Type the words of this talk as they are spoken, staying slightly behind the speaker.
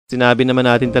sinabi naman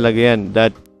natin talaga yan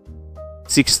that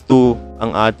 6.2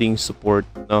 ang ating support,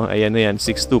 no? Ayan na yan,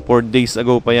 6.2. 4 days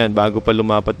ago pa yan, bago pa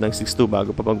lumapat ng 6.2,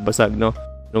 bago pa magbasag, no?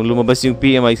 Nung lumabas yung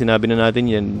PMI, sinabi na natin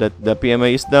yan that the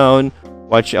PMI is down.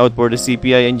 Watch out for the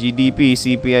CPI and GDP.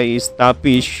 CPI is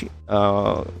toppish.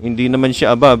 Hindi naman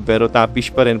siya above, pero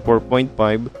toppish pa rin,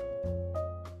 4.5.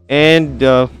 And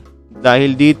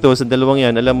dahil dito, sa dalawang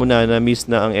yan, alam mo na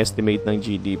miss na ang estimate ng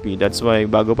GDP. That's why,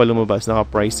 bago pa lumabas,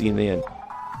 naka-price in na yan.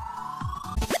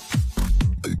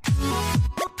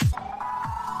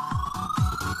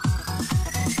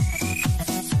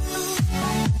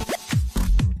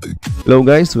 Hello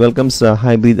guys, welcome sa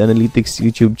Hybrid Analytics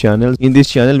YouTube channel. In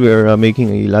this channel, we are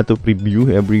making a lot of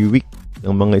review every week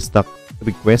ng mga stock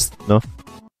request, no?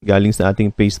 Galing sa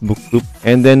ating Facebook group.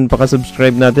 And then,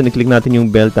 paka-subscribe natin, i-click natin yung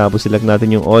bell, tapos select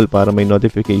natin yung all para may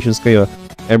notifications kayo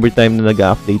every time na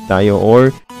nag-update tayo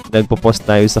or nagpo-post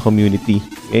tayo sa community.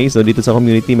 Okay, so dito sa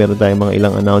community, meron tayong mga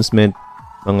ilang announcement,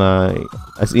 mga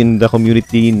as in the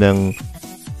community ng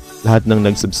lahat ng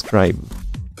nag-subscribe.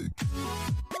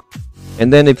 And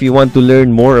then if you want to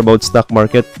learn more about stock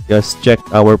market, just check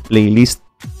our playlist.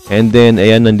 And then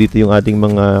ayan, nandito yung ating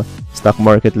mga stock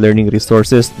market learning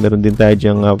resources. Meron din tayo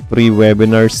diyang free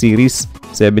webinar series,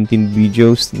 17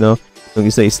 videos, no? Yung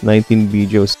isa is 19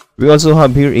 videos. We also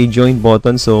have here a join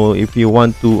button, so if you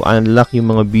want to unlock yung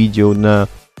mga video na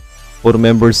for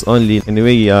members only.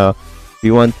 Anyway, if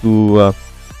you want to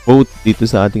vote dito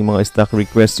sa ating mga stock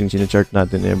requests, yung sinachart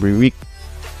natin every week.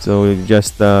 So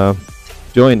just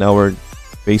join our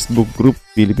Facebook group,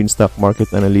 Philippine Stock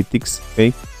Market Analytics. Okay?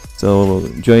 So,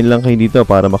 join lang kayo dito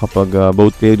para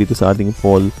makapag-vote kayo dito sa ating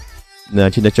poll na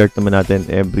sinachart naman natin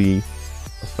every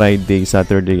Friday,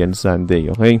 Saturday, and Sunday.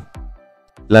 Okay?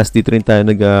 Last dito rin tayo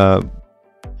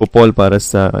nag-poll para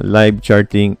sa live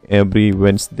charting every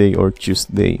Wednesday or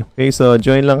Tuesday. Okay? So,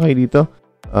 join lang kayo dito.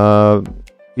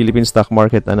 Philippine Stock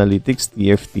Market Analytics,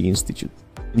 TFT Institute.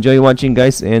 Enjoy watching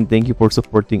guys, and thank you for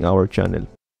supporting our channel.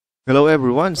 Hello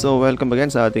everyone! So welcome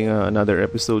again sa ating another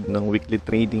episode ng Weekly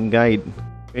Trading Guide.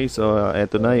 Okay, so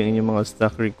eto na yung inyong mga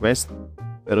stock request.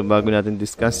 Pero bago natin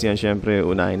discuss yan, syempre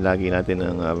unahin lagi natin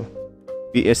ang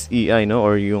PSEI, no?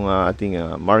 Or yung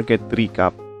ating market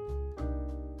recap.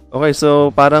 Okay, so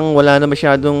parang wala na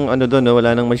masyadong ano doon, no?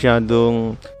 Wala nang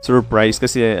masyadong surprise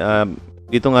kasi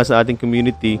dito nga sa ating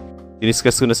community,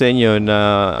 diniscuss ko na sa inyo na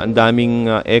ang daming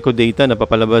eco data na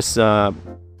papalabas sa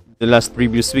the last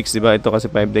previous weeks, diba? Ito kasi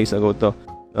 5 days ago to,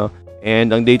 no?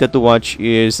 And ang data to watch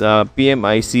is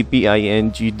PMI, CPI, and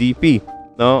GDP,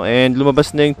 no? And lumabas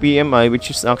na yung PMI,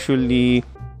 which is actually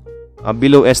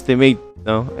below estimate,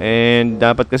 no? And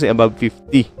dapat kasi above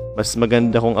 50. Mas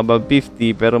maganda kung above 50,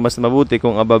 pero mas mabuti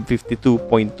kung above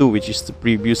 52.2, which is the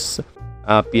previous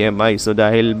PMI. So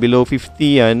dahil below 50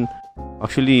 yan,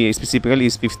 actually specifically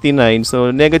is 59,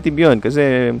 so negative yon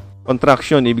kasi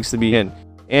contraction ibig sabihin.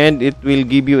 And it will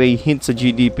give you a hint sa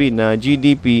GDP na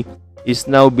GDP is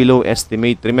now below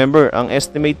estimate. Remember, ang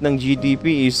estimate ng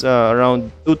GDP is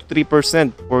around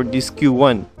 2-3% for this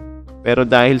Q1. Pero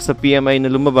dahil sa PMI na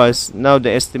lumabas, now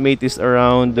the estimate is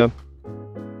around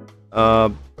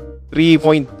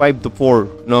 3.5 to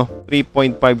 4, no?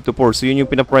 3.5 to 4. So yun yung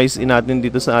pina-price in natin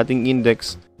dito sa ating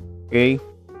index. Okay?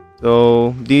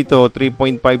 So dito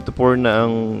 3.5 to 4 na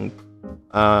ang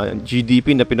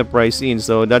GDP na pina-price in.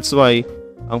 So that's why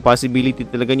ang possibility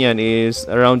talaga niyan is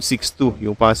around 6.2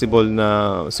 yung possible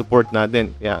na support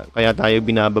natin. Kaya tayo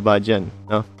binababa dyan,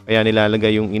 no? Kaya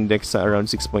nilalagay yung index sa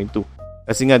around 6.2.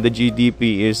 Kasi nga the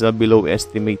GDP is below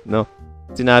estimate, no?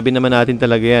 Sinabi naman natin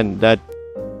talaga yan that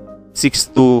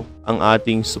 6.2 ang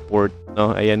ating support,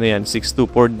 no? Ayan na yan,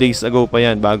 6.2. 4 days ago pa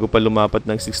yan, bago pa lumapat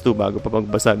ng 6.2, bago pa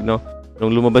magbasag, no?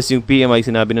 Nung lumabas yung PMI,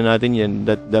 sinabi na natin yan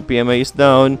that the PMI is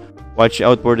down. Watch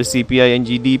out for the CPI and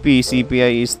GDP.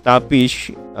 CPI is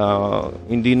toppish.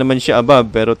 Hindi naman siya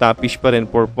above, pero toppish pa rin,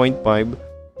 4.5.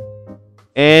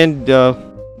 And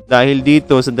dahil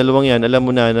dito, sa dalawang yan, alam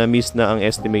mo na miss na ang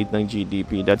estimate ng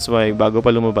GDP. That's why, bago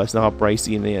pa lumabas, naka-price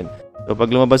in na yan. So,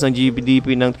 pag lumabas ang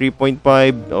GDP ng 3.5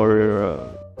 or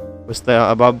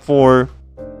basta above 4,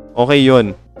 okay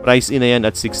yon. Price in na yan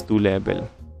at 6.2 level.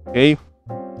 Okay?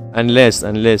 Unless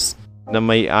na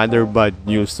may other bad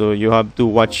news. So, you have to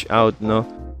watch out, no?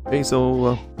 Okay,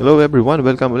 so, hello everyone.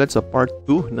 Welcome ulit sa part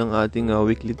 2 ng ating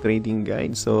weekly trading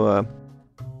guide. So,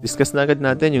 discuss na agad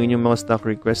natin yung inyong mga stock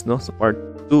request, no? Sa part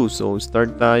 2. So,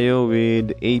 start tayo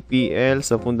with APL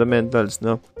sa fundamentals,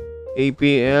 no?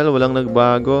 APL, walang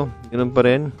nagbago. Ganun pa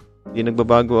rin. Hindi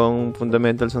nagbabago ang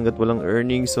fundamentals hanggat walang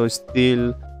earnings. So,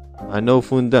 still, no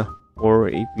funda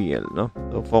for APL, no?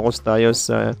 So, focus tayo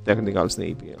sa technicals na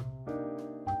APL.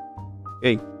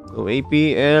 Okay, So,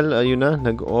 APL, ayun na,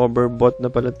 nag-overbought na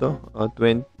pala to.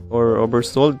 20, or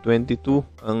oversold, 22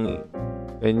 ang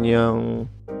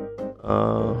kanyang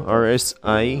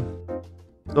RSI.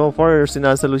 So far,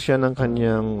 sinasalo siya ng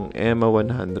kanyang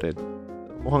GMA100.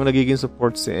 Mukhang nagiging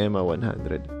support si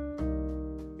GMA100.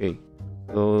 Okay.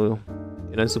 So,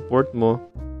 yun ang support mo.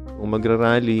 Kung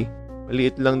magra-rally,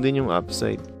 maliit lang din yung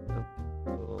upside.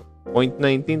 So,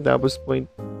 0.19 tapos 0.2.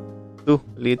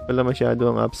 Maliit pala masyado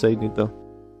ang upside nito.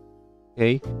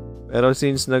 Okay? Pero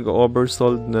since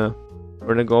nag-oversold na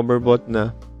or nag-overbought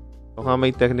na, baka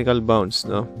may technical bounce,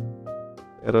 no?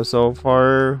 Pero so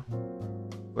far,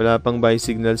 wala pang buy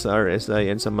signal sa RSI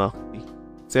and sa MACD.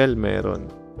 Sell meron.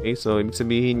 Okay? So, ibig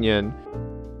sabihin yan,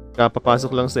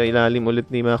 kapapasok lang sa ilalim ulit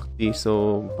ni MACD.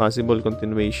 So, possible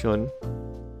continuation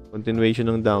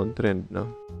ng downtrend, no?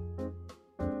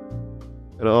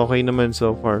 Pero okay naman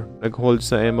so far. Nag-hold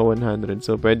sa GMA100.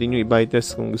 So, pwede nyo i-buy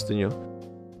test kung gusto nyo.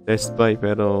 Test buy,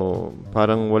 pero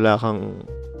parang wala kang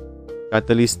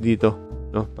catalyst dito,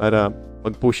 no? Para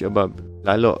mag-push above.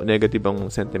 Lalo, negative ang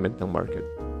sentiment ng market.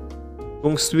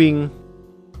 Kung swing,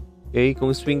 okay, kung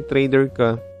swing trader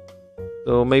ka,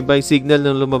 so may buy signal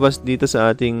na lumabas dito sa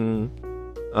ating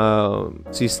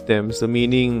system. So,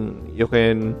 meaning, you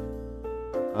can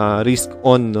risk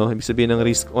on, no? Ibig sabihin ng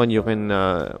risk on, you can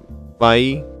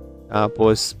buy,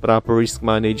 tapos proper risk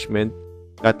management,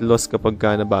 cut loss kapag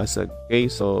ka nabasag. Okay?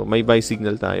 So, may buy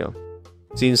signal tayo.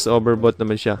 Since overbought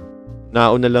naman siya.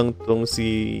 Nauna lang tong sa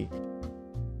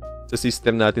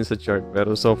system natin sa chart.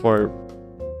 Pero so far,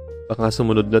 baka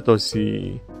sumunod na to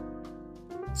si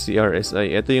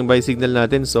RSI. Ito yung buy signal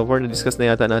natin. So far, na-discuss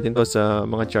na yata natin to sa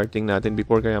mga charting natin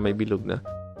before, kaya may bilog na.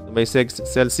 So, may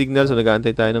sell signal. So,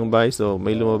 nag-aantay tayo ng buy. So,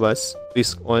 may lumabas.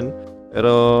 Risk on.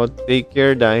 Pero, take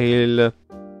care dahil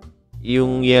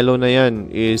yung yellow na yan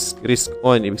is risk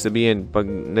on. Ibig sabihin, pag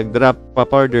nag-drop pa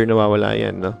further, nawawala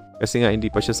yan, no? Kasi nga, hindi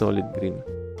pa siya solid green.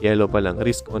 Yellow pa lang.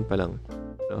 Risk on pa lang.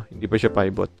 No? Hindi pa siya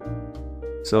pivot.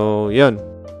 So, yun.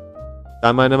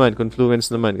 Tama naman.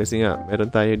 Confluence naman. Kasi nga, meron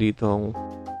tayo ditong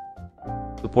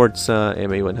support sa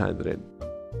MA100.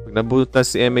 Pag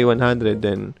nabutas si MA100,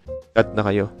 then cut na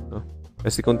kayo, no?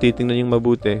 Kasi kung titingnan yung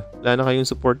mabuti, wala na kayong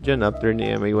support dyan after ni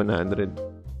MA100.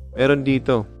 Meron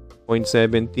dito,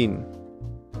 0.17.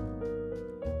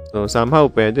 So, somehow,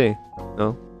 pwede,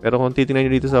 no? Pero kung titingnan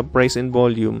nyo dito sa price and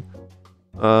volume,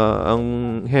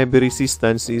 ang heavy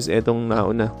resistance is etong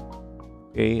nauna.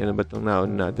 Okay, ano ba itong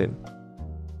nauna natin?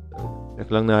 Check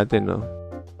lang natin, no?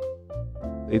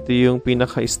 Ito yung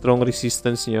pinaka-strong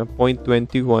resistance niya,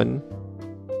 0.21.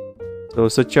 So,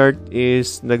 sa chart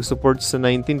is nag-support sa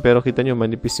 19, pero kita nyo,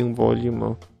 manipis yung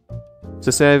volume, oh. Sa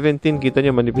 17, kita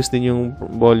nyo, manipis din yung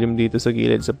volume dito sa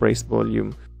gilid, sa price volume.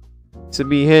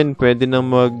 Sabihin, pwede na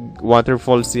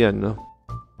mag-waterfalls yan, no?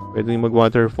 Pwede na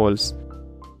mag-waterfalls.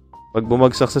 Pag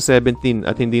bumagsak sa 17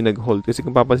 at hindi nag-hold. Kasi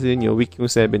kung papansin nyo, weak yung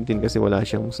 17 kasi wala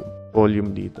siyang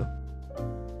volume dito.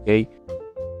 Okay?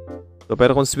 So,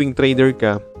 pero kung swing trader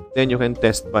ka, then you can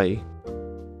test buy.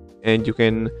 And you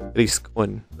can risk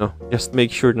on, no? Just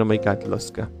make sure na may cut loss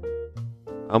ka.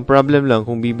 Ang problem lang,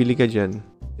 kung bibili ka dyan,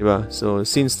 diba? So,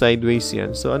 since sideways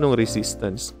yan, so anong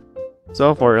resistance?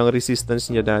 So far, ang resistance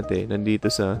niya dati,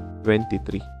 nandito sa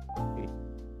 23. Okay.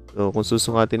 So, kung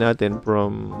susukatin natin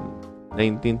from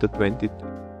 19 to 22.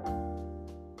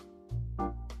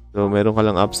 So, meron ka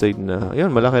lang upside na,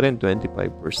 ayun, malaki rin,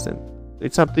 25%. So,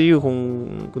 it's up to you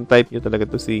kung type nyo talaga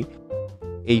to si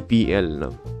APL,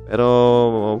 no?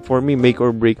 Pero, for me, make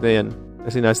or break na yan.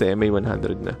 Kasi nasa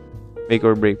MA100 na. Make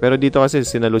or break. Pero dito kasi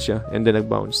sinalo siya and then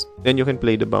nag-bounce. Then you can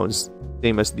play the bounce.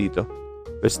 Same as dito.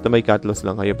 Basta may cut loss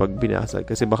lang kayo pag binasag.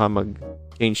 Kasi baka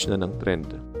mag-change na ng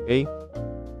trend. Okay?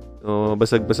 So,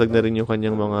 basag-basag na rin yung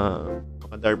kanyang mga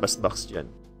Darbas box dyan.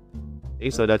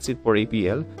 Okay, so that's it for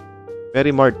APL.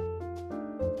 Very Mart,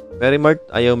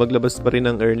 ayaw maglabas pa rin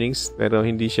ng earnings. Pero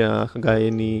hindi siya kagaya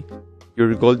ni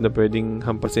Pure Gold na pwedeng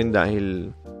hampasin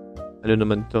dahil ano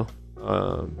naman to,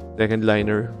 second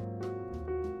liner.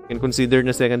 You can consider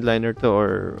na second liner to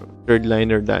or third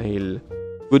liner dahil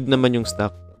good naman yung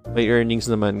stock. May earnings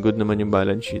naman, good naman yung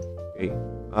balance sheet. Okay?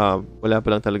 Wala pa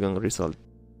lang talagang result.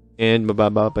 And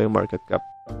mababa pa yung market cap.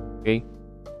 Okay?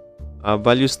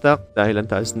 Value stock dahil ang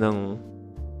taas ng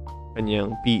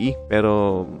kanyang PE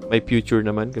pero may future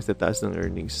naman kasi taas ng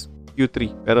earnings.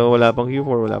 Q3 pero wala pang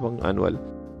Q4, wala pang annual.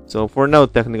 So for now,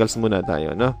 technicals muna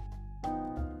tayo, no?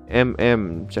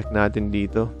 Check natin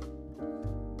dito.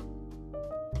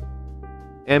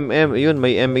 yun,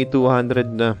 may MA200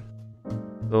 na.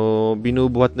 So,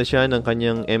 binubuhat na siya ng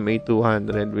kanyang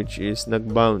MA200 which is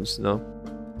nag-bounce, no?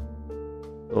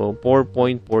 So,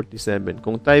 4.47.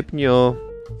 Kung type nyo,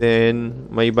 Then,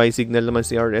 may buy signal naman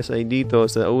si RSI dito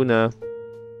sa una.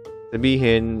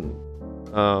 Sabihin,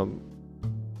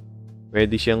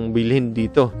 pwede siyang bilhin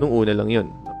dito. Nung una lang yun.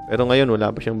 Pero ngayon,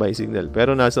 wala pa siyang buy signal.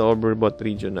 Pero nasa overbought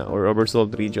region na or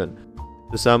oversold region.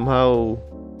 So, somehow,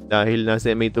 dahil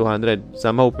nasa MA200,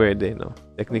 somehow pwede, no?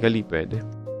 Technically, pwede.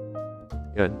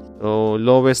 Yan. So,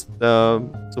 lowest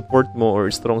support mo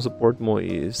or strong support mo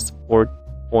is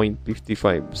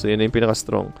 4.55. So, yan na yung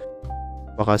pinaka-strong.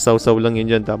 Baka saw-saw lang yun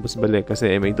dyan tapos balik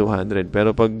kasi MA200.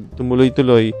 Pero pag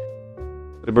tumuloy-tuloy,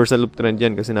 reversal of trend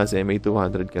yan kasi nasa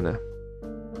MA200 ka na.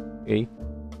 Okay?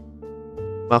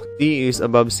 MACD is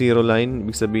above zero line.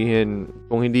 Ibig sabihin,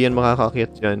 kung hindi yan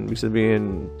makakakyat dyan, ibig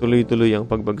sabihin, tuloy-tuloy ang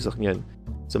pagbagsak niyan.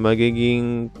 So,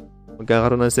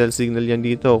 magkakaroon ng sell signal yan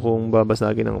dito kung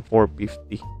babasagin ng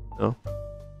 450. No?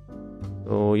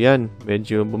 So, yan.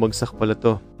 Medyo bumagsak pala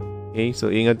to. Okay,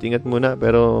 so ingat-ingat muna.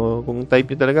 Pero kung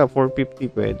type nyo talaga, 450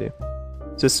 pwede.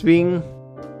 Sa swing,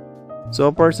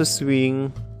 so far sa swing,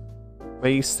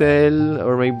 may sell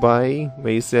or may buy.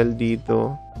 May sell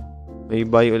dito. May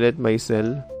buy ulit, may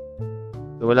sell.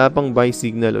 So wala pang buy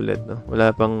signal ulit. No?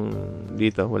 Wala pang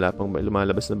dito. Wala pang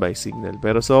lumalabas na buy signal.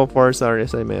 Pero so far sa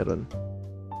RSI meron.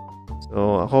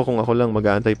 So kung ako lang,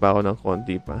 mag-aantay pa ako ng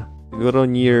konti pa. Siguro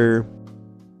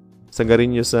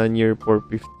sagarin nyo sa near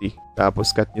 450.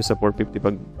 Tapos cut nyo sa 450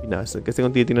 pag pinasag. Kasi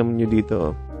kung titingnan nyo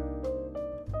dito,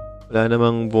 wala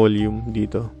namang volume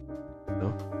dito.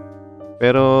 No?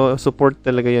 Pero support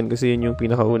talaga yan kasi yun yung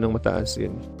pinakaunang mataas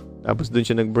yun. Tapos dun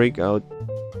siya nag-breakout.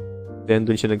 Then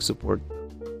dun siya nag-support.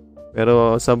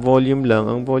 Pero sa volume lang,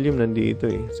 ang volume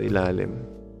nandito sa ilalim.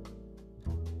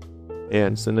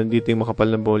 Ayan, so nandito yung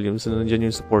makapal na volume. So nandyan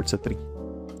yung support sa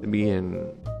 3. Sabihin,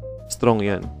 strong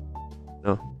yan.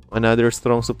 No? Another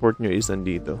strong support nyo is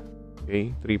andito.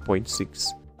 Okay,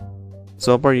 3.6.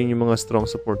 So far, yun yung mga strong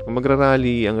support. Kung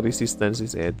magra-rally, ang resistance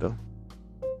is eto.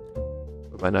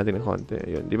 Baba natin ng konti.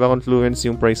 Ayun. Di ba confluence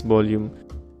yung price volume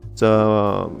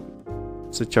sa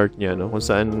chart niya, no? Kung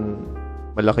saan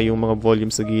malaki yung mga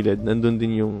volume sa gilid, nandun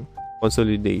din yung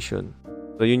consolidation.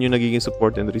 So, yun yung nagiging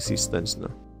support and resistance, no?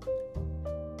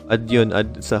 Add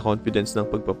sa confidence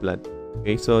ng pagpa-plat.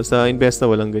 Okay, so sa Investa,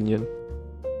 walang ganyan.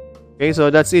 Okay,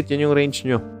 so that's it. Yan yung range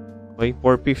nyo. Okay,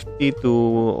 450 to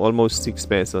almost 6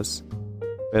 pesos.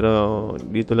 Pero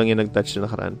dito lang yung nag-touch na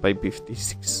nakaraan,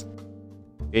 556.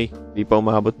 Okay, di pa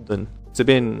umabot dun.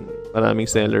 Sabihin, maraming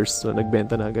sellers, so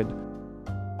nagbenta na agad.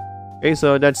 Okay,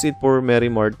 so that's it for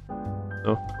Merrimart.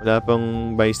 No, wala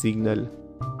pang buy signal.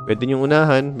 Pwede nyo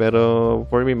unahan, pero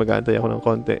for me, mag-aantay ako ng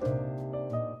konti.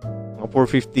 Mga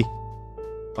 450.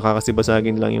 Baka kasi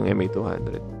basagin lang yung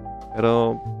MA200.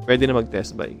 Pero pwede na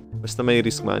mag-test buy. Basta may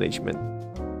risk management.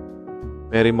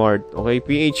 Merrimart. Okay,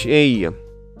 PHA.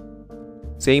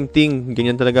 Same thing.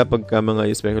 Ganyan talaga pagka mga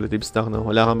speculative stock. No?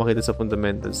 Wala kang makita sa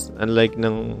fundamentals. Unlike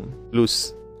ng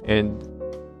Plus and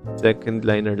second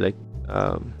liner like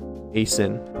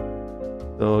ASEN.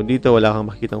 So, dito wala kang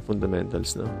makikita ng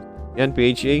fundamentals. No? Yan,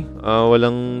 PHA.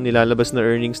 Walang nilalabas na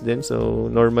earnings din. So,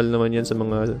 normal naman yan sa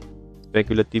mga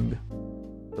speculative.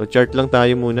 So, chart lang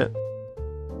tayo muna.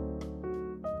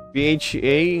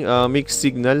 PHA, mixed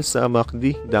signal sa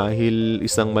MACD dahil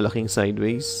isang malaking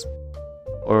sideways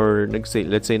or let's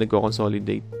say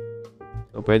nagko-consolidate.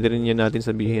 So, pwede rin yan natin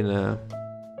sabihin na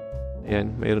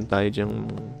ayan, mayroon tayo dyang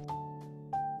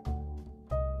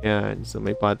ayan, so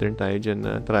may pattern tayo dyan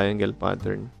na triangle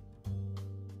pattern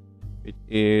which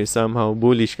is somehow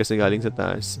bullish kasi galing sa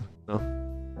taas, no?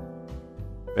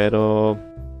 Pero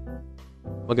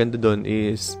maganda doon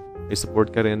is may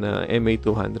support ka rin na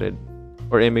MA200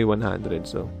 or MA100.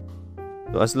 So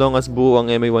as long as buo ang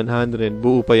MA100,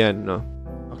 buo pa yan, no?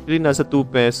 Actually, nasa 2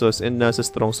 pesos and nasa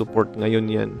strong support ngayon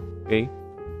yan. Okay?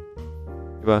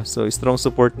 Diba? So, strong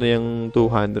support na yung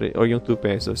 200 or yung 2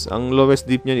 pesos. Ang lowest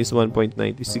dip niyan is 1.96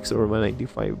 or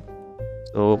 1.95.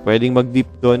 So, pwedeng mag-dip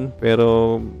doon,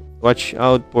 pero watch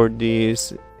out for this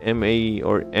MA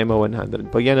or MA100.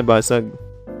 Pag yan nabasag,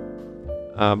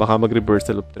 baka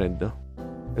mag-reversal of trend, no?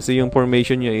 Kasi yung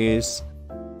formation niya is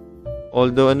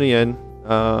although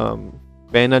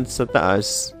pennant sa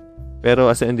taas,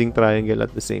 pero ascending triangle at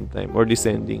the same time or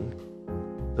descending.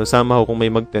 So somehow kung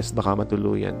may mag-test baka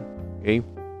matuluyan. Okay?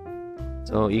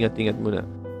 So ingat-ingat muna.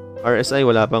 RSI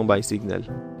wala pang buy signal.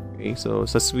 Okay? So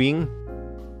sa swing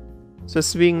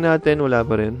natin wala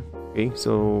pa rin. Okay?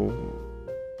 So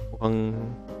mukhang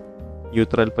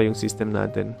neutral pa yung system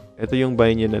natin. Ito yung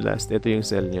buy niya na last, ito yung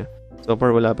sell niya. So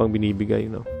far wala pang binibigay,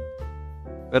 no?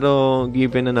 Pero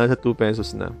given na nasa 2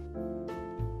 pesos na,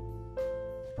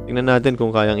 tingnan natin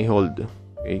kung kayang i-hold.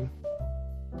 Okay?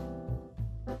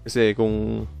 Kasi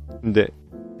kung hindi,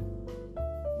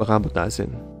 baka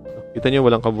butasin. Kita nyo,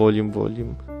 walang ka-volume.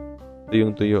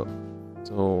 Tuyong-tuyo.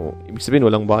 So, ibig sabihin,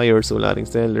 walang buyers, wala ring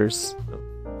sellers.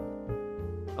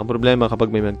 Ang problema kapag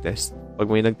may mag-test.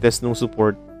 Pag may nag-test ng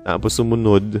support, tapos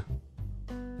sumunod,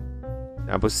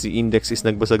 tapos si index is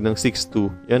nagbasag ng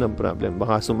 6.2, yan ang problem.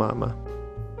 Baka sumama.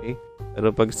 Okay? Pero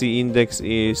pag si index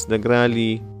is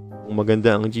nagrally, kung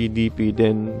maganda ang GDP,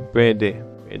 then pwede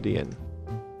yan.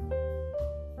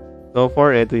 So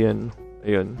far, ito yan.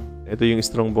 Ayun. Ito yung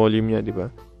strong volume niya, di ba?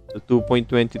 So,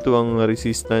 2.22 ang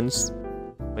resistance.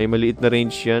 May maliit na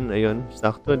range yan. Ayun,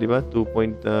 sakto, di ba?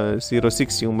 2.06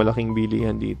 yung malaking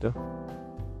bilihan dito.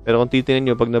 Pero kung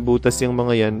titingnan nyo, pag nabutas yung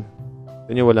mga yan,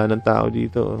 ito nyo, wala ng tao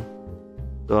dito.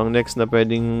 So, ang next na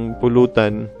pwedeng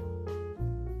pulutan,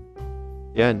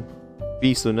 yan,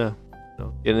 piso na.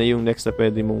 No? Yan na yung next na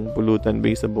pwede mong pulutan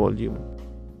based sa volume.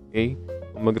 Okay?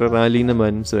 Kung magra-rally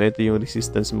naman, so ito yung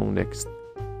resistance mong next.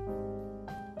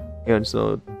 Yan,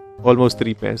 so almost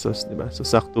 3 pesos, di ba? So,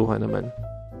 saktuhan naman.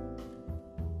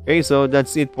 Okay, so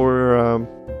that's it for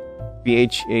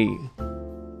PHA.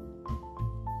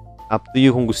 Up to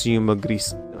you kung gusto nyo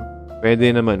mag-risk. No? Pwede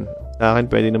naman. Sa akin,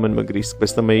 pwede naman mag-risk.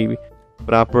 Basta may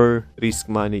proper risk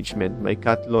management. May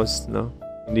cut loss, no?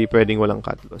 Hindi pwedeng walang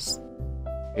cut loss.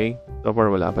 Okay? So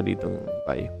far, wala pa ditong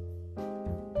buy.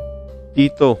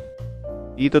 Dito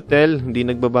Tel, hindi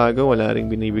nagbabago. Wala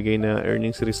ring binibigay na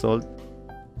earnings result.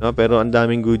 No, pero ang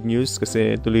daming good news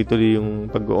kasi tuloy-tuloy yung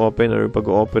pag-open or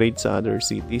pag-ooperate sa other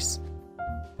cities.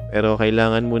 Pero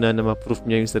kailangan muna na ma-prove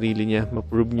niya yung sarili niya.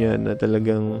 Ma-prove niya na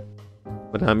talagang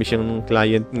marami siyang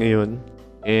client ngayon.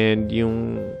 And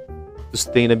yung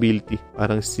sustainability,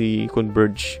 parang si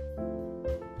Converge.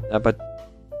 Dapat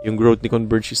yung growth ni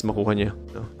Converge is makuha niya.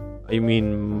 No? I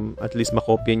mean, at least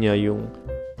makopya niya yung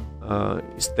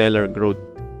stellar growth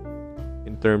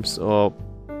in terms of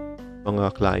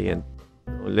mga client.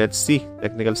 So, let's see.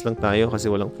 Technicals lang tayo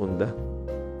kasi walang funda.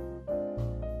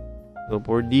 So,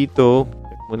 for dito,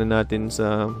 check muna natin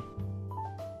sa...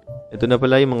 Ito na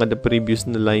pala yung mga the previous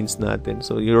na lines natin.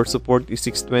 So, your support is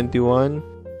 621.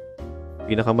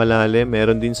 Pinakamalalim.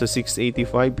 Meron din sa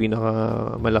 685.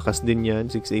 Pinakamalakas din yan,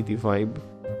 685.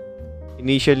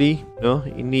 Initially, no?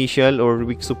 Initial or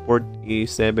weak support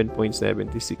is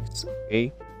 7.76.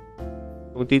 Okay?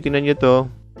 Kung titingnan nyo to,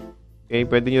 okay,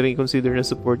 pwede nyo rin consider na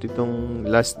support itong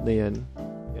last na yan.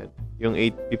 Yan. Yung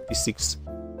 856.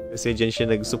 Kasi dyan siya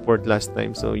nag-support last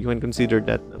time. So, you can consider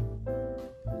that. No?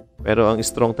 Pero ang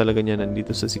strong talaga niya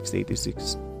nandito sa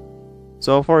 686.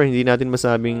 So far, hindi natin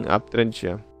masabing uptrend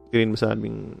siya. Hindi rin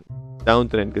masabing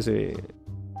downtrend kasi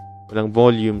walang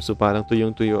volume. So, parang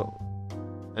tuyong-tuyo.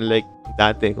 Unlike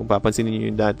dati, kung papansinin nyo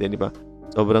yung dati, di ba?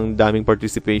 Sobrang daming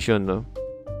participation, no?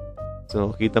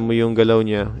 So, kita mo yung galaw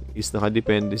niya is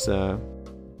nakadepende sa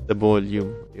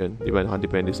volume. Yun, di ba?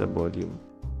 Nakadepende sa volume.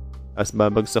 As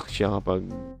babagsak siya kapag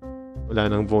wala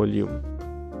ng volume.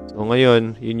 So,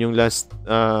 ngayon, yun yung last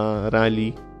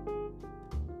rally.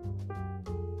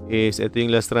 Ito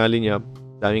yung last rally niya.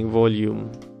 Daming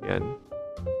volume. Yan.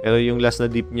 Pero yung last na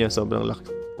dip niya, sobrang laki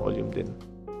volume din.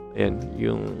 Ayan,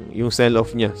 yung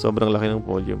sell-off niya, sobrang laki ng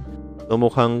volume. So,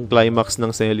 mukhang climax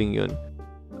ng selling yun.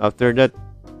 After that,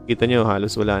 kita nyo,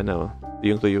 halos wala na. Oh.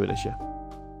 Tuyong-tuyo na siya.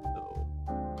 So,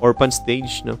 orphan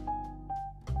stage, no?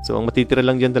 So, ang matitira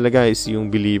lang dyan talaga is yung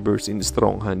believers in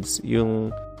strong hands.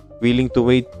 Yung willing to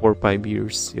wait for 5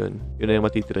 years. Yun na yung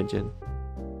matitira dyan.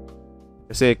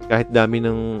 Kasi kahit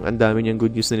ang dami niyang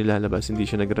good news na nilalabas, hindi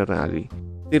siya nagra-rally.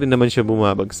 Hindi rin naman siya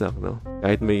bumabagsak, no?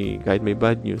 Kahit may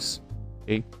bad news.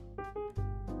 Okay?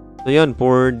 So, yun,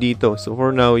 for dito. So,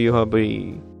 for now, you have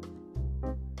a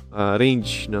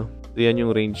range, no? So, yan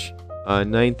yung range.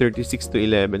 936 to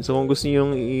 11. So, kung gusto nyo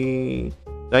yung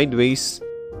sideways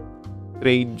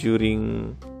trade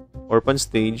during orphan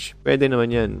stage, pwede naman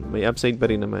yan. May upside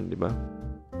pa rin naman, di ba?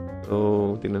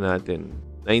 So, tingnan natin.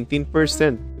 19%.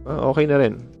 Diba? Okay na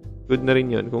rin. Good na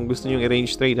rin yun. Kung gusto nyo yung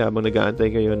range trade habang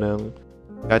nag-aantay kayo ng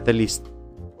catalyst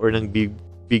or ng big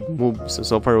move.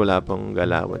 So far, wala pang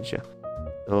galawan siya.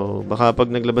 So, baka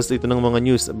pag naglabas ito ng mga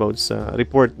news about sa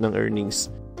report ng earnings,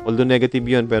 although negative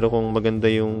yun, pero kung maganda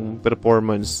yung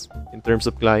performance in terms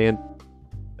of client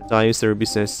at saka yung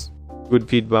services, good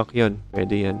feedback yun.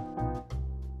 Pwede yan.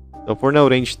 So, for now,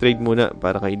 range trade muna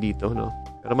para kay dito, no?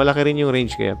 Pero malaki rin yung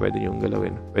range kaya pwede yung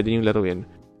galawin. Pwede yung laruin.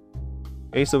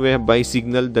 Okay, so we have buy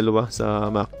signal, dalawa sa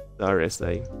MACD, sa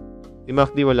RSI. Si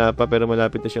MACD wala pa pero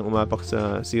malapit na siyang umapak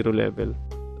sa 0 level.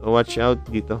 So, watch out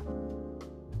dito.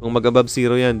 Kung mag-above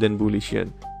 0 yan, then bullish yan.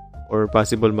 Or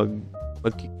possible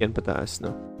mag-kick yan pataas,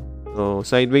 no? So,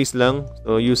 sideways lang.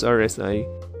 So, use RSI.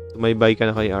 So, may buy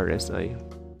ka na kay RSI.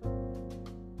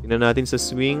 Tingnan Tingnan natin sa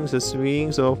swing. Sa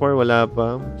swing, so far wala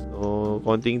pa. So,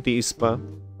 konting tiis pa.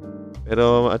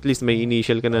 Pero at least may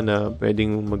initial ka na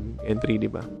pwedeng mag-entry, di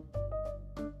ba?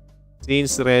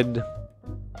 Since red,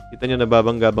 kita nyo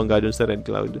nababangga-bangga dun sa red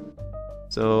cloud.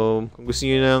 So, kung gusto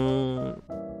nyo ng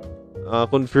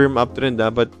confirm uptrend,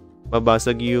 dapat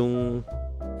babasag yung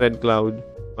red cloud,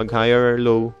 mag-higher or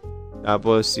low,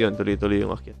 tapos yun, tuloy-tuloy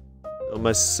yung akyat. So,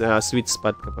 mas sweet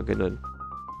spot kapag ganun.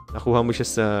 Nakuha mo siya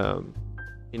sa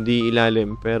hindi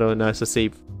ilalim, pero nasa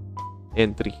safe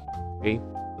entry. Okay?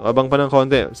 So, abang pa ng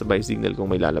konti sa buy signal kung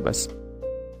may lalabas.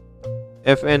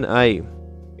 FNI.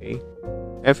 Okay?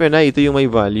 FNI, ito yung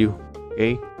may value.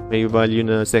 Okay? May value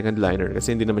na second liner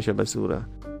kasi hindi naman siya basura.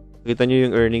 Kita nyo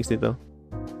yung earnings nito.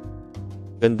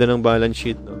 Ganda ng balance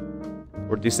sheet, no?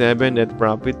 47 net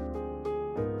profit.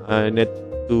 Net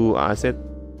to asset.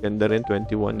 Ganda rin.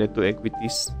 21 net to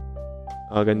equities.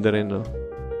 Ganda rin, no?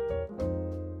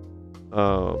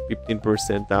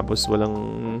 15%. Tapos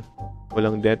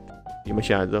walang debt. Hindi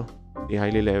masyado. Hindi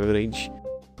highly leverage.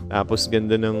 Tapos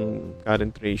ganda ng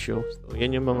current ratio. So,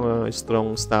 yan yung mga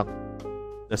strong stock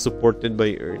na supported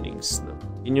by earnings, no?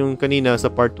 Yun yung kanina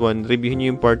sa part 1. Reviewin nyo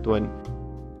yung part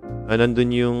 1.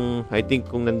 Nandun yung, I think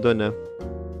kung nandun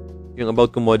yung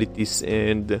about commodities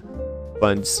and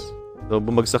bonds. So,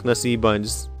 bumagsak na si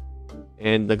bonds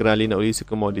and nagrally na ulit si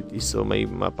commodities. So, may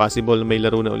possible may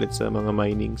laro na ulit sa mga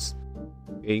minings.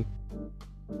 Okay?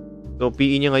 So,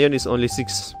 PE niya ngayon is only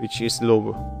 6, which is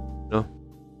low, no?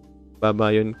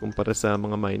 Baba yun kumpara sa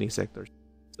mga mining sectors.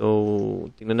 So,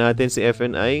 tingnan natin si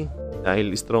FNI dahil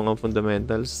strong ang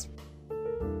fundamentals.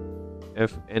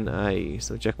 FNI.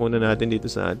 So, check muna natin dito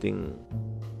sa ating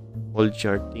old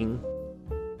charting.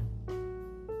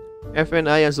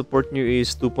 FNI, ang support nyo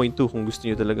is 2.2 kung gusto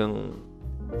nyo talagang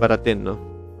paratin, no?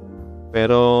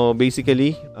 Pero,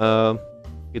 basically,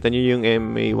 kita nyo yung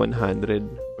MA100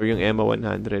 or yung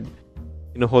EMA100.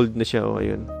 Ino-hold na siya,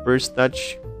 ayun. First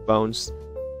touch, bounce.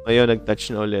 Ngayon,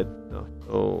 nag-touch na ulit, no?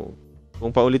 So,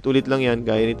 kung paulit-ulit lang yan,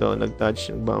 gaya nito,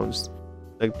 nag-touch, nag-bounce.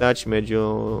 Nag-touch, medyo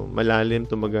malalim,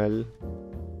 tumagal.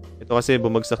 Ito kasi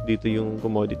bumagsak dito yung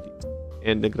commodities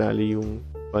and nag-rally yung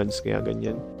funds, kaya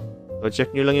ganyan. So,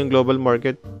 check nyo lang yung global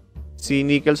market. Si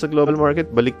nickel sa global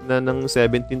market, balik na ng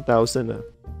 17,000 na.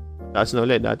 Taas na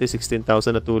ulit. Dati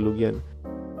 16,000 na tulog yan.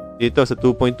 Dito sa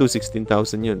 2.2,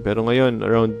 16,000 yun. Pero ngayon,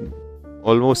 around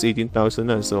almost 18,000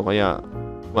 na. So, kaya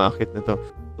maakit na to.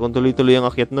 So, kung tuloy-tuloy ang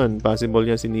akit nun, possible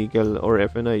yan si nickel or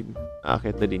FNI,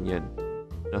 akit na din yan.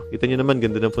 No, kita nyo naman,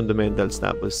 ganda ng fundamentals.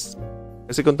 Tapos,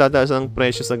 kasi kung tataas ang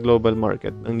presyo sa global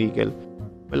market ng nickel,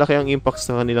 malaki ang impact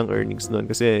sa kanilang earnings nun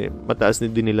kasi mataas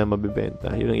din nila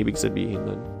mabibenta. Yun ang ibig sabihin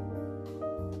nun.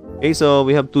 Okay, so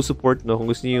we have two support, no? Kung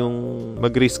gusto niyo yung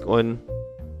mag-risk on,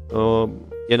 so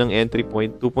yan ang entry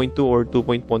point, 2.2 or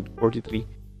 2.43.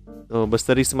 So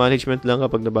basta risk management lang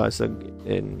kapag nabasag,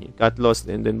 and cut loss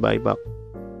and then buyback.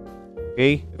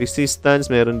 Okay,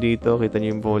 resistance meron dito, kita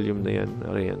niyo yung volume na yan.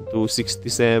 Ayan,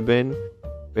 267.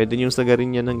 Pwede niyo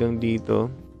sagarin yan hanggang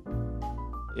dito.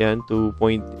 Yan,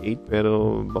 2.8,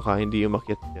 pero baka hindi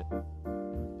umakyat yan.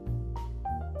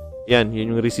 Yan,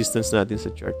 yun yung resistance natin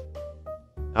sa chart.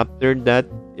 After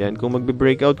that, yan, kung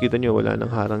magbe-breakout, kita nyo, wala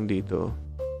nang harang dito.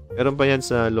 Meron pa yan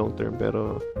sa long term,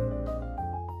 pero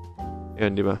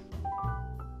yan, di ba?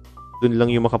 Doon lang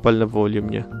yung makapal na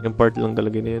volume niya. Yung part lang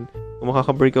talaga na yan. Kung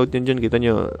makaka-breakout yan dyan, kita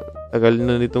nyo, tagal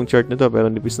na nitong chart na to, pero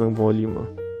nipis ng volume.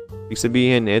 Oh. Ibig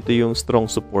sabihin, ito yung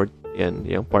strong support. Yan,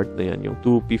 yung part na yan. Yung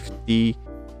 250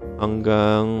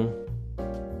 hanggang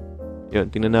yan,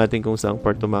 tingnan natin kung saan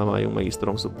part tumama yung may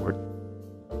strong support.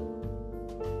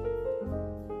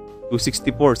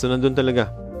 264. So, nandun talaga.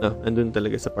 No, nandun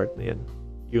talaga sa part na yan.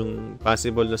 Yung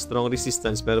possible na strong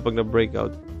resistance, pero pag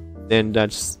na-breakout, then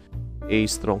that's a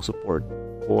strong support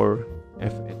for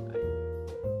FNI.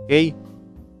 Okay?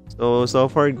 So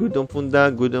far, good ang funda,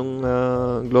 good ang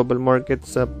global market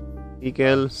sa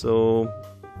nickel. So,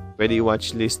 pwede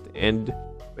i-watch list and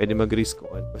pwede mag-risk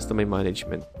on. Basta may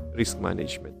management, risk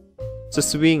management. Sa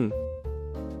swing,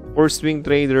 for swing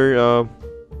trader,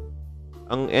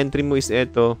 ang entry mo is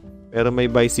eto, pero may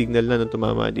buy signal na nung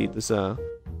tumama dito sa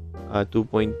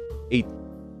 2.8.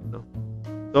 No?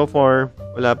 So far,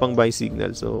 wala pang buy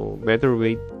signal. So, better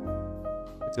wait.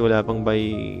 Kasi wala pang buy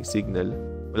signal.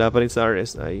 Wala pa rin sa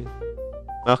RSI.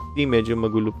 MACD, medyo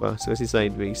magulo pa kasi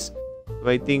sideways.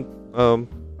 So, I think, kung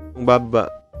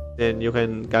bababa, then you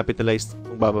can capitalize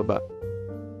kung bababa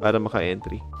para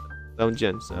maka-entry. Down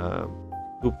dyan sa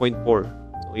 2.4.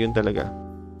 So, yun talaga.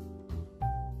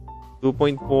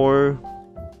 2.4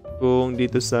 kung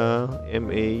dito sa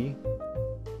MA.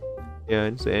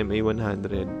 Yan, sa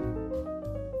MA100.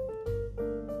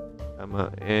 Tama.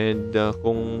 And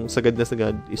kung sagad na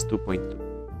sagad is 2.2.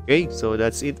 Okay, so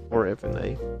that's it for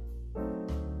FNI.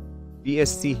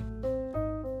 BSC.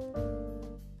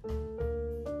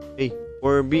 Okay,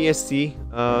 for BSC,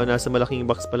 nasa malaking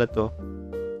box pala to.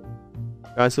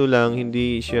 Kaso lang,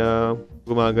 hindi siya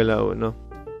gumagalaw, no?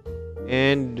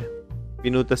 And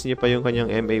pinutas niya pa yung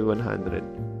kanyang MA100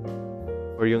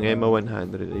 or yung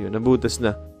EMA100. Ayun, nabutas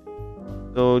na.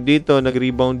 So, dito,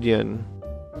 nag-rebound yan.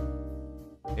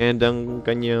 And ang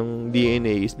kanyang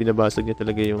DNA is binabasag niya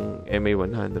talaga yung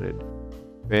MA100.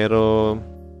 Pero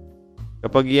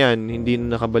kapag yan, hindi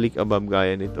na nakabalik above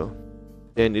gaya nito,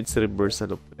 then it's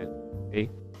reversal of trend. Okay?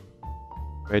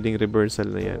 Pwedeng reversal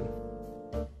na yan.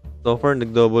 So far,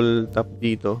 nag-double tap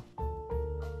dito.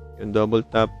 Yung double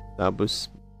tap, tapos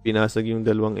pinasag yung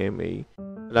dalawang MA.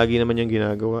 Lagi naman yung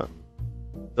ginagawa.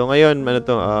 So ngayon, ano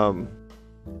to,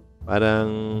 parang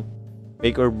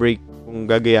make or break kung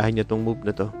gagayahin niya tong move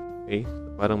na to. Okay?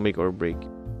 Parang make or break.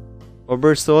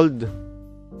 Oversold.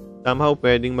 Somehow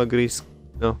pwedeng mag-risk,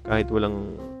 no? Kahit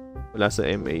wala sa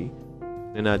MA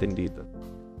na natin dito.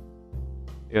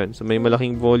 Yan. So may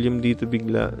malaking volume dito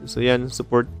bigla. So yan,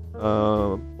 support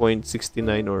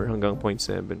 0.69 or hanggang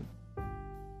 0.7.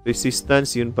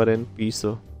 Resistance, yun pa rin,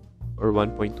 piso or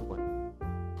 1.1.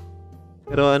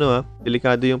 Pero ano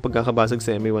delikado yung pagkakabasag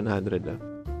sa MA100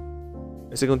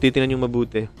 Kasi kung titingnan yung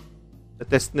mabuti,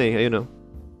 na-test na ayun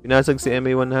pinasag si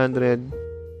MA100,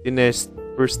 tinest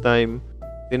first time,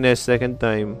 tinest second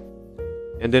time,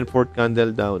 and then fourth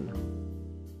candle down.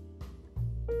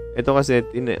 Ito kasi,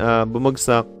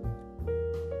 bumagsak,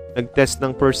 nag-test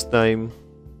ng first time,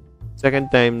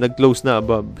 second time, nag-close na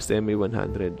above sa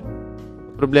MA100.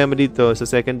 Problema dito, sa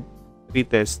second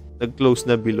retest, nag-close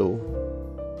na below.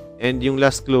 And yung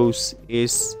last close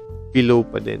is below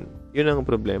pa din. Yun ang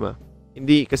problema.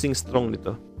 Hindi kasing strong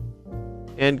nito.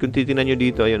 And kung titingnan nyo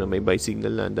dito, ayun may buy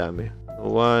signal na ang dami.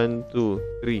 1,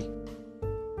 2,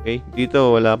 3. Okay?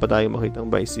 Dito, wala pa tayong makitang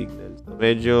buy signal. So,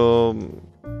 medyo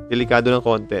delikado ng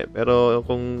konti. Pero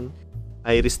kung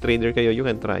high risk trader kayo, you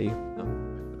can try. No?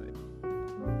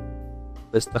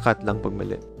 Basta cut lang pag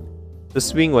mali. Sa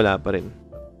swing, wala pa rin.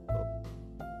 So,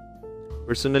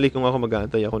 personally, kung ako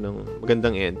mag-aantay ako ng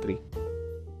magandang entry.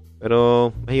 Pero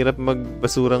mahirap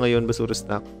magbasura ngayon, basura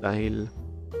stock, dahil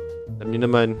alam nyo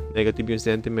naman, negative yung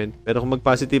sentiment. Pero kung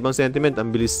mag-positive ang sentiment,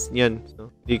 ang bilis niyan.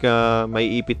 So, hindi ka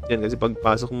maiipit yan kasi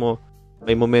pagpasok mo,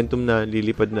 may momentum na,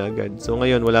 lilipad na agad. So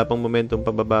ngayon, wala pang momentum,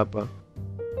 pababa pa.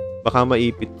 Baka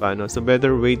maipit pa, no? So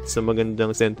better wait sa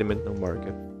magandang sentiment ng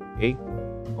market. Okay?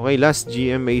 Okay, last,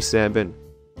 GMA7.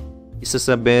 Isa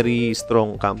sa very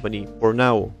strong company for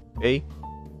now. Okay?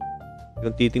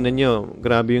 Kung titingnan nyo,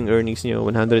 grabe yung earnings nyo,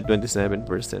 127%.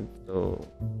 So,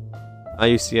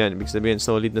 ayos yan. Ibig sabihin,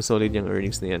 solid na solid yung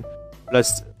earnings na yan.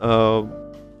 Plus,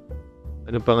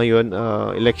 ano pa ngayon,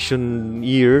 election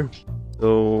year.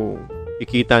 So,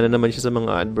 kikita na naman siya sa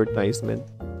mga advertisement.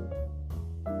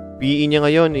 PE niya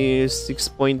ngayon is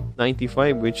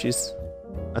 6.95, which is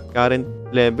at current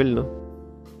level, no?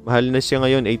 Mahal na siya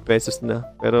ngayon, 8 pesos na.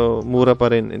 Pero mura pa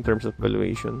rin in terms of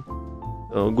valuation.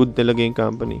 So, good talaga yung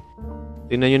company.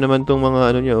 Tingnan nyo naman tong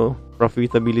mga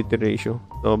profitability ratio.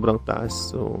 Sobrang taas.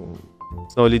 So,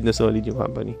 solid na solid yung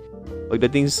company.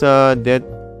 Pagdating sa debt,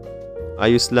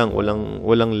 ayos lang.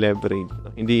 Walang leverage.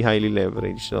 Hindi highly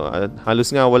leveraged. So, halos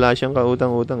nga wala siyang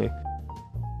kautang-utang eh.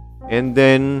 And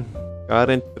then,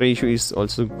 current ratio is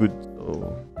also good.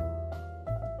 So,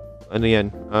 ano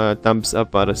yan? Thumbs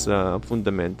up para sa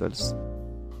fundamentals.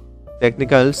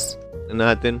 Technicals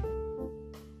na natin.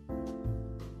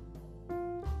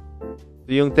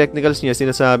 So, yung technicals niya,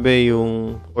 sinasabi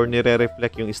yung or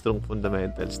nire-reflect yung strong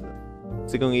fundamentals na.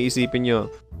 Kasi kung iisipin nyo,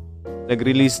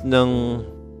 nag-release ng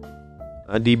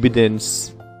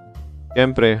dividends,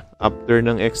 siyempre, after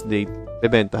ng X date,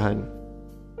 bebentahan.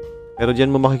 Pero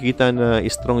dyan mo makikita na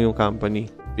strong yung company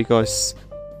because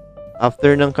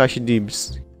after ng cash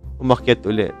dibs, umakyat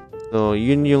ulit. So,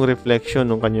 yun yung reflection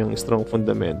ng kanyang strong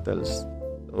fundamentals.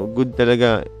 So, good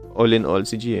talaga all in all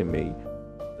si GMA.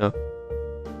 No?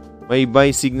 May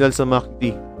buy signal sa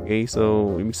MACD. Okay?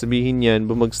 So, ibig sabihin yan,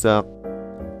 bumagsak,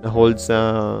 na-hold sa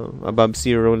above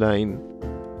zero line,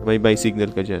 may buy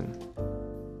signal ka dyan.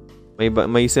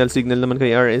 May sell signal naman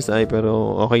kay RSI,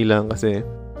 pero okay lang kasi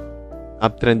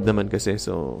uptrend naman kasi.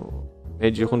 So,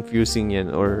 medyo confusing yan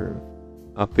or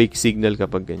fake signal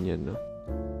kapag ganyan, no?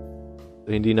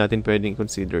 So, hindi natin pwedeng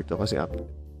consider to kasi uptrend.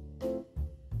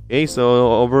 Okay, so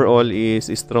overall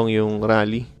is strong yung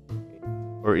rally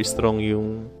or strong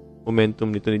yung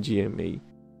momentum nito ni GMA.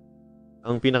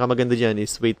 Ang pinakamaganda dyan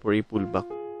is wait for a pullback.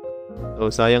 So,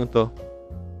 sayang to.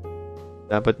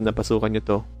 Dapat napasukan nyo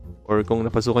to Or kung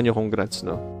napasukan nyo, congrats,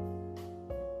 no?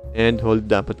 And hold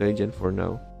dapat kayo dyan for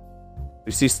now.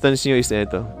 Resistance nyo is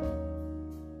eto.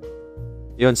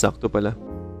 Yun, sakto pala.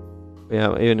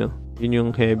 Kaya, ayun, no? Yun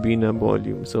yung heavy na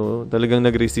volume. So, talagang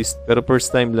nag-resist. Pero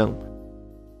first time lang.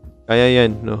 Kaya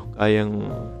yan, no? Kayang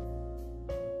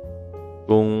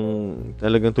kung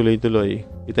talagang tuloy-tuloy.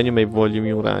 Kita nyo may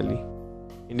volume yung rally.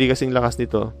 Hindi kasing lakas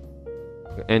nito.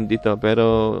 And ito. Pero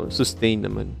sustain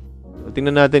naman. So,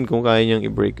 tingnan natin kung kaya niyang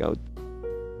i-breakout.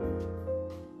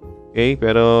 Okay?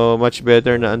 Pero much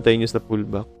better na antayin nyo sa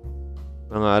pullback.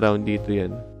 Mga around dito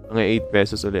yan. Mga 8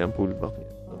 pesos ulit ang pullback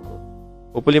niya. So,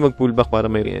 hopefully mag-pullback para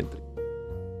may re-entry.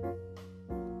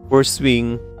 For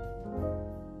swing,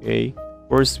 okay?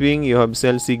 For swing, you have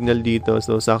sell signal dito.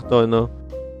 So, sakto, no?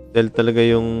 Sell talaga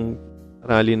yung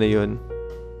rally na yon.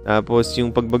 Tapos,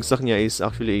 yung pagbagsak niya is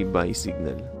actually a buy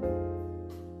signal.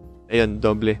 Ayan,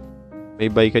 doble. May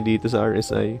buy ka dito sa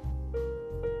RSI.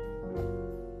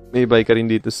 May buy ka rin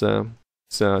dito sa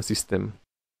system.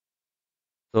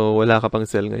 So, wala ka pang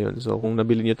sell ngayon. So, kung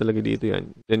nabili niyo talaga dito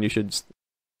yan, then you should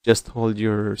just hold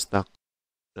your stock.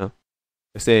 No?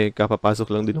 Kasi kapapasok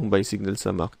lang din ng buy signal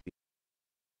sa MACD.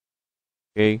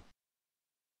 Okay?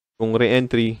 Kung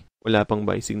re-entry, wala pang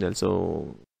buy signal. So,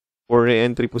 for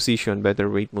re-entry position,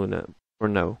 better wait muna for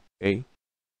now. Okay?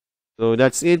 So,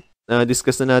 that's it.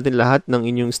 Discuss na natin lahat ng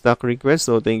inyong stock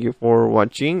request. So, thank you for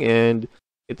watching. And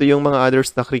ito yung mga other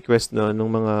stock request no,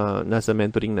 ng mga nasa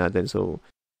mentoring natin. So,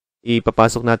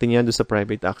 ipapasok natin yan doon sa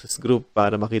private access group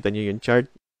para makita nyo yung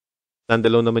chart.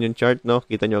 Standalone naman yung chart, no?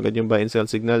 Kita nyo agad yung buy and sell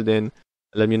signal. Then,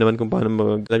 alam niyo naman kung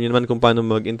paano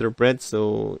mag-interpret.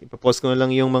 So, ipapost ko na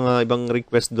lang yung mga ibang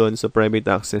request doon sa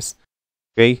private access.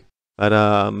 Okay?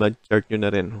 Para ma-chart nyo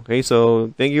na rin. Okay?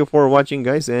 So, thank you for watching,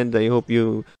 guys. And I hope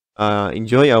you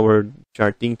enjoy our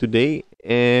charting today.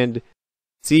 And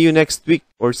see you next week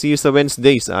or see you sa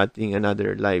Wednesday sa ating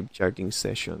another live charting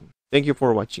session. Thank you for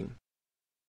watching.